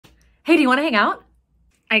Hey, do you want to hang out?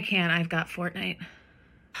 I can't, I've got Fortnite.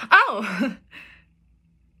 Oh!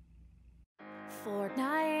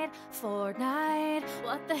 Fortnite, Fortnite,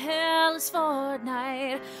 what the hell is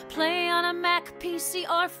Fortnite? Play on a Mac, PC,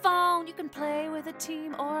 or phone. You can play with a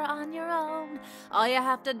team or on your own. All you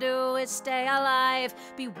have to do is stay alive,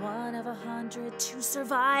 be one of 100 to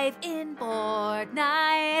survive in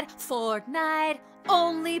Fortnite. Fortnite,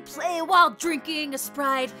 only play while drinking a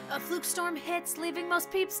Sprite. A fluke storm hits, leaving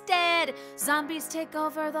most peeps dead. Zombies take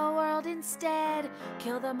over the world instead.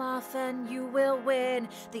 Kill them off and you will win.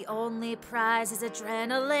 The only prize is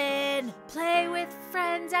adrenaline. Play with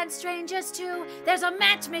friends and strangers too. There's a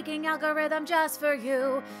matchmaking algorithm just for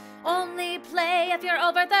you. Only play if you're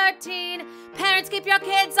over 13. Parents, keep your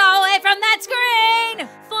kids away from that screen.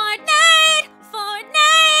 Fortnite,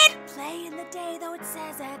 Fortnite. Play in the day though it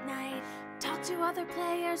says at night. Talk to other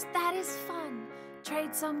players, that is fun.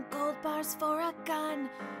 Trade some gold bars for a gun.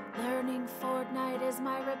 Learning Fortnite is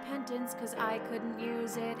my repentance, 'cause I couldn't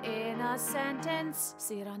use it in a sentence.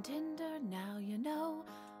 See it on Tinder, now you know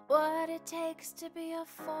what it takes to be a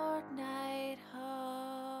Fortnite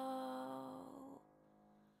hoe.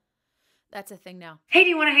 That's a thing now. Hey, do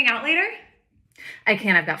you want to hang out later? I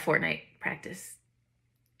can't, I've got Fortnite practice.